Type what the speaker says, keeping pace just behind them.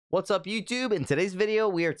What's up, YouTube? In today's video,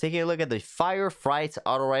 we are taking a look at the Firefright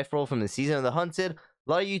auto rifle from the Season of the Hunted.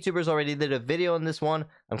 A lot of YouTubers already did a video on this one.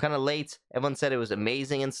 I'm kind of late. Everyone said it was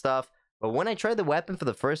amazing and stuff. But when I tried the weapon for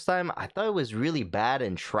the first time, I thought it was really bad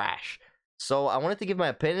and trash. So I wanted to give my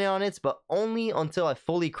opinion on it, but only until I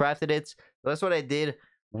fully crafted it. So that's what I did.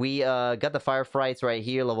 We got the Firefrights right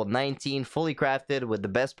here, level 19, fully crafted with the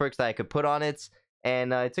best perks that I could put on it.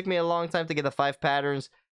 And it took me a long time to get the 5 patterns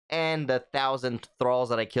and the 1,000 thralls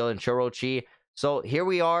that I killed in Chorochi. So here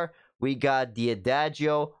we are. We got the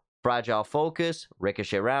Adagio, Fragile Focus,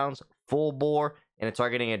 Ricochet Rounds, Full Bore, and a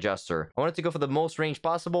Targeting Adjuster. I wanted to go for the most range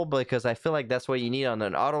possible because I feel like that's what you need on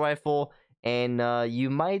an auto rifle. And you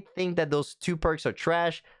might think that those 2 perks are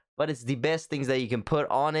trash, but it's the best things that you can put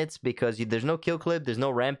on it because there's no kill clip, there's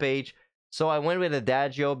no rampage. So I went with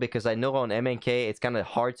Adagio because I know on MNK it's kind of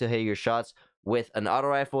hard to hit your shots with an auto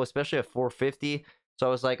rifle, especially a 450. So I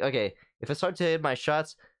was like, okay, if it's hard to hit my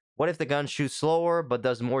shots, what if the gun shoots slower but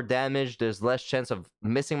does more damage? There's less chance of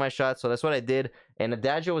missing my shots. So that's what I did. And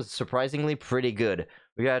Adagio was surprisingly pretty good.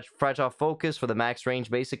 We got Fragile Focus for the max range,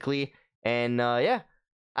 basically. And yeah,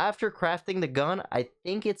 after crafting the gun, I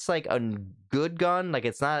think it's like a good gun. Like,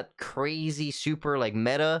 it's not crazy, super like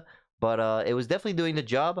meta, but it was definitely doing the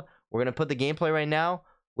job. We're going to put the gameplay right now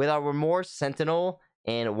without Remorse, Sentinel,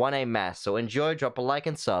 and One Eye Mask. So enjoy, drop a like,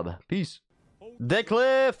 and sub. Peace.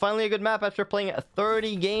 Deadcliff! Finally a good map after playing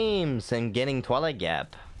 30 games and getting Twilight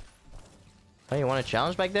Gap. Oh, you want a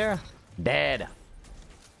challenge back there? Dead.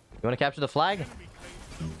 You want to capture the flag?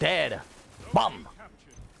 Dead. Bum!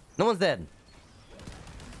 No one's dead.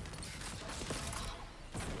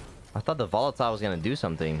 I thought the Volatile was going to do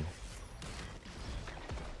something.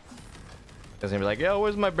 I was going to be like, yo,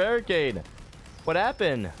 where's my barricade? What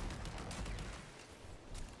happened?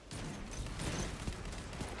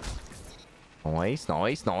 Nice,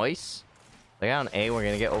 nice, nice. They got an A. We're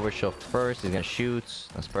gonna get overshield first. He's gonna shoot.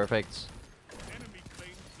 That's perfect.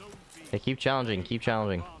 Hey, keep challenging, keep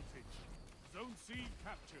challenging.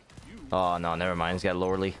 Oh no, never mind. He's got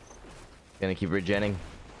Lorley. Gonna keep regenning.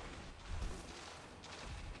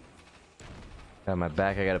 Got my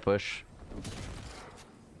back. I gotta push.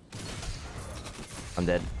 I'm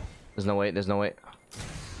dead. There's no way. There's no way.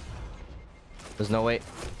 There's no way.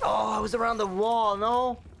 Oh, I was around the wall.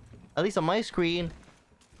 No. At least on my screen.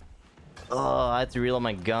 Oh, I had to reload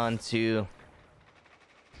my gun too.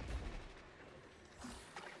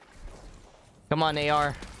 Come on,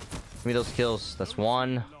 AR. Give me those kills. That's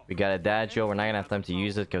one. We got Adagio. We're not gonna have time to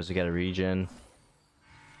use it because we got a regen.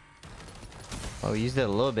 Oh, we used it a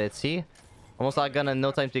little bit. See? Almost like gun and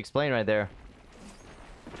no time to explain right there.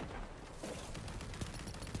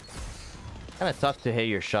 Kind of tough to hit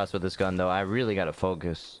your shots with this gun though. I really gotta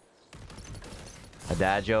focus.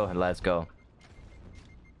 Adagio, and let's go.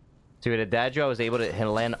 See, with Adagio, I was able to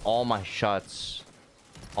land all my shots.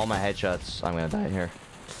 All my headshots. I'm gonna die here.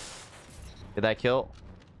 Did that kill?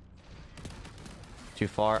 Too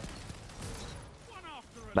far.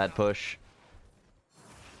 Bad push.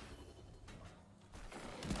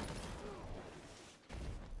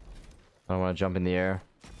 I don't want to jump in the air.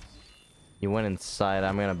 He went inside.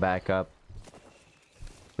 I'm gonna back up.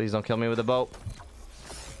 Please don't kill me with a boat.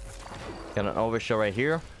 Got an overshow right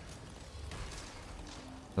here.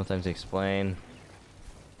 No time to explain.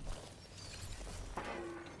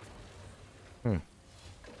 I don't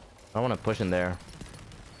want to push in there.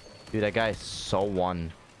 Dude, that guy is so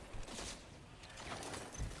one.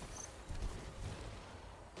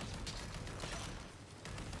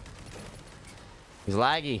 He's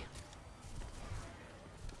laggy.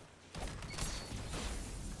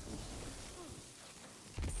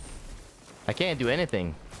 I can't do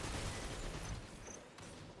anything.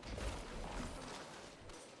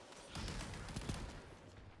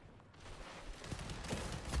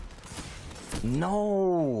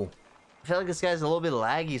 No, I feel like this guy's a little bit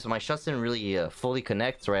laggy, so my shots didn't really fully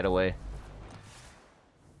connect right away.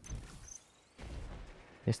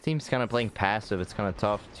 This team's kind of playing passive. It's kind of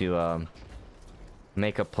tough to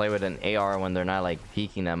make a play with an AR when they're not like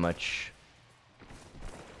peeking that much.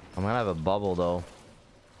 I'm gonna have a bubble though.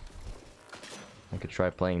 I could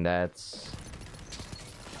try playing that.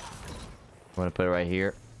 I'm gonna put it right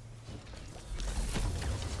here.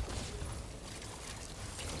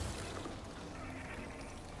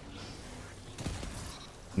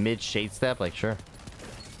 Mid shade step, like, sure.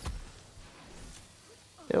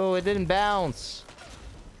 Oh, it didn't bounce.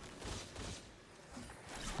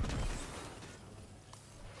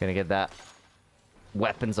 Gonna get that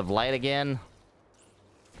weapons of light again.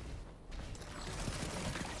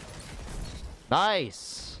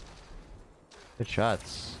 Nice. Good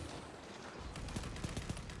shots.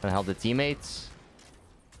 Gonna help the teammates.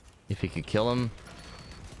 If you could kill him.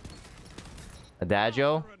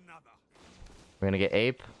 Adagio. We're gonna get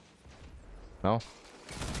ape. No.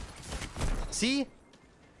 See?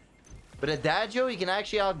 But Adagio, you can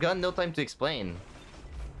actually outgun no time to explain.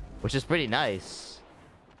 Which is pretty nice.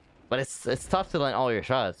 But it's tough to land all your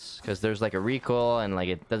shots. Because there's like a recoil and like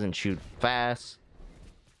it doesn't shoot fast.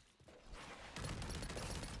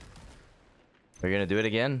 We're gonna do it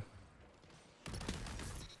again?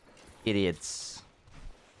 Idiots.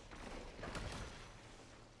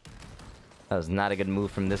 That was not a good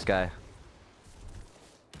move from this guy.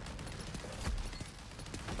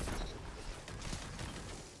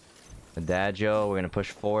 Adagio, we're gonna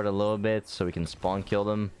push forward a little bit so we can spawn kill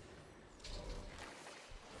them.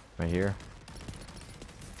 Right here.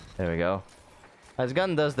 There we go. His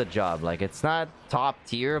gun does the job. Like, it's not top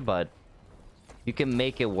tier, but you can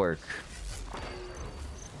make it work.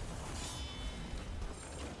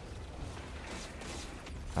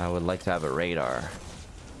 I would like to have a radar.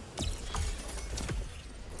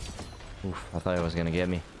 Oof, I thought it was gonna get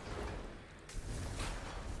me.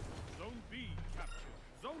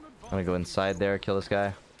 I'm gonna go inside there, kill this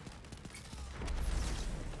guy.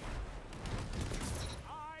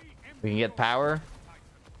 We can get power.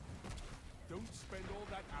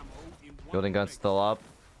 Building gun's still up.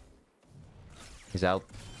 He's out.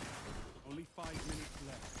 Only 5 minutes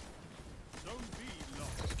left. Zone B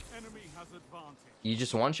lost. Enemy has advantage. You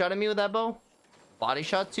just one-shotted me with that bow? Body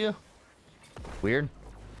shot too? Weird.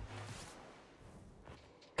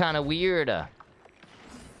 Kinda weird. It's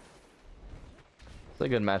a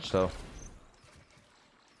good match though.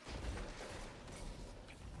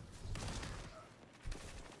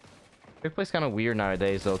 Big play's kind of weird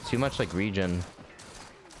nowadays though. Too much like regen.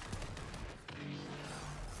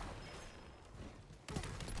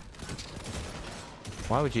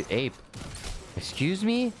 Why would you ape? Excuse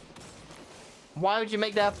me? Why would you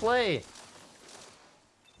make that play?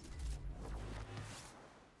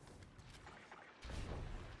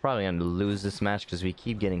 Probably gonna lose this match because we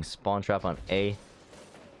keep getting spawn trap on A.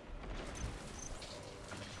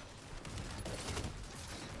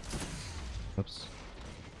 Oops.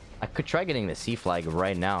 I could try getting the C flag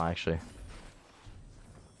right now, actually.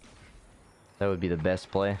 That would be the best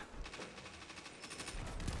play.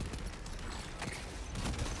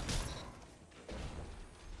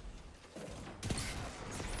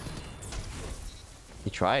 He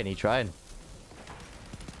tried, he tried.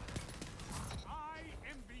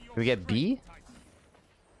 Can we get B?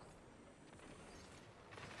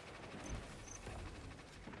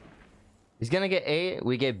 He's gonna get A,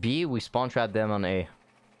 we get B, we spawn trap them on A.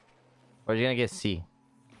 Or he's gonna get C.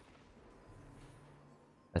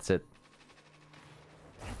 That's it.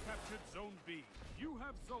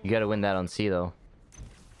 You gotta win that on C though.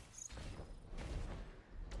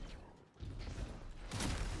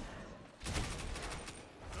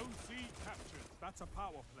 Zone C captured. That's a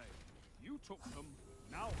power play. You took them.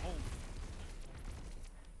 Now home.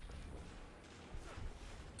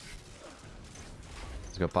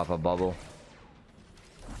 Let's go pop a bubble.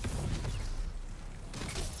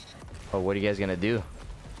 Oh, what are you guys gonna do?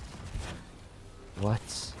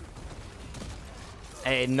 What?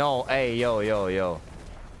 Hey, no. Hey, yo. 3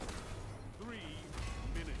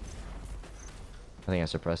 minutes. I think I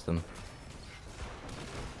suppressed him.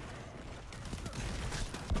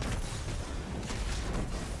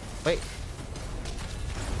 Wait.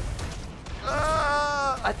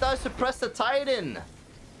 I thought I suppressed the Titan.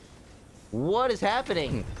 What is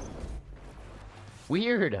happening?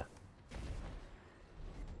 Weird.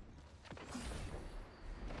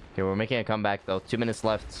 Okay, we're making a comeback though. 2 minutes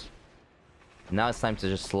left. Now it's time to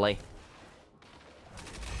just slay.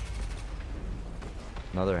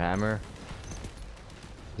 Another hammer.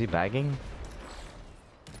 Is he bagging?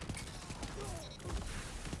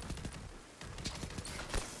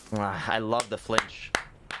 I love the flinch.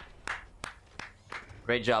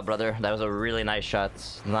 Great job, brother. That was a really nice shot.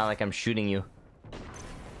 It's not like I'm shooting you.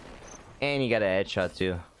 And you got a headshot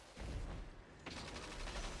too.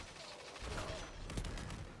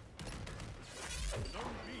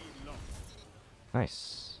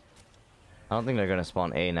 Nice. I don't think they're gonna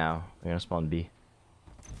spawn A now. They're gonna spawn B.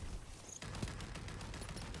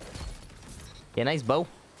 Yeah, nice bow.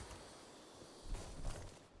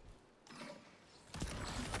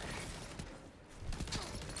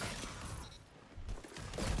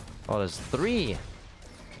 Oh, there's 3.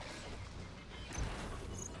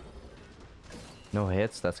 No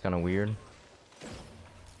hits. That's kind of weird.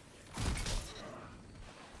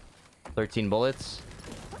 13 bullets.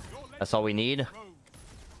 That's all we need.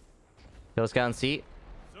 Kill this guy on C.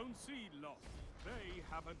 Zone C lost. They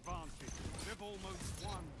have advantage. They've almost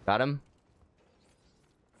won. Got him.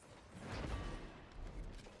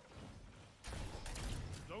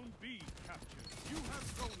 B captured. You have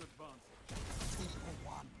zone advantage. 2 for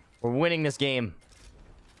 1. We're winning this game.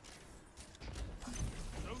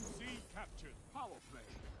 Zone C captured. Power play.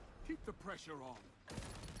 Keep the pressure on.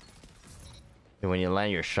 And when you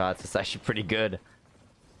land your shots, it's actually pretty good.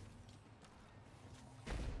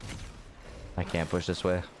 I can't push this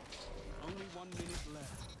way. Only 1 minute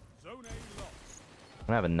left. Zone A lost. I'm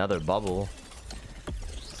gonna have another bubble.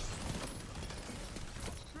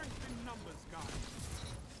 Strength in numbers, guys.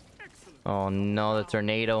 Excellent. Oh no, the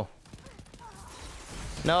tornado.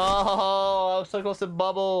 No, I was so close to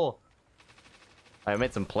bubble. I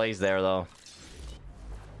made some plays there though.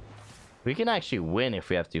 We can actually win if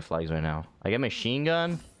we have 2 flags right now. I get machine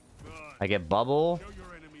gun. Good. I get bubble. Show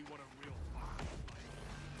your enemy what a real fighter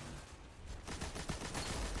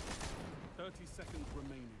is like. 30 seconds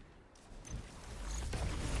remaining.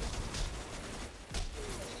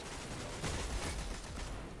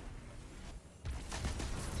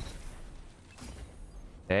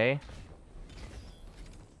 Okay.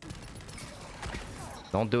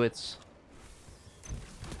 Don't do it.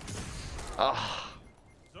 Oh,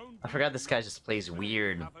 Zone I forgot this guy just plays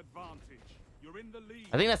weird. have advantage. You're in the lead.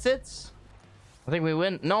 I think that's it. I think we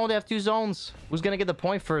win. No, they have 2 zones. Who's gonna get the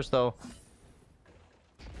point first, though?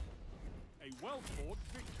 A well-fought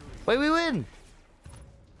victory. Wait, we win!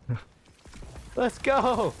 Let's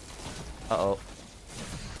go! Uh-oh.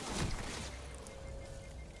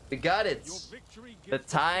 We got it! Your victory The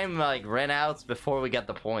gives time, like, ran out before we got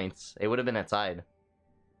the points. It would have been a tied.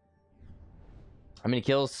 How many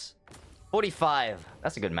kills? 45.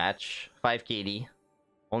 That's a good match. 5 KD.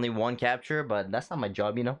 Only 1 capture, but that's not my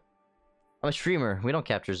job, you know? I'm a streamer. We don't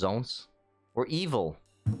capture zones. We're evil.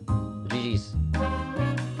 GG's.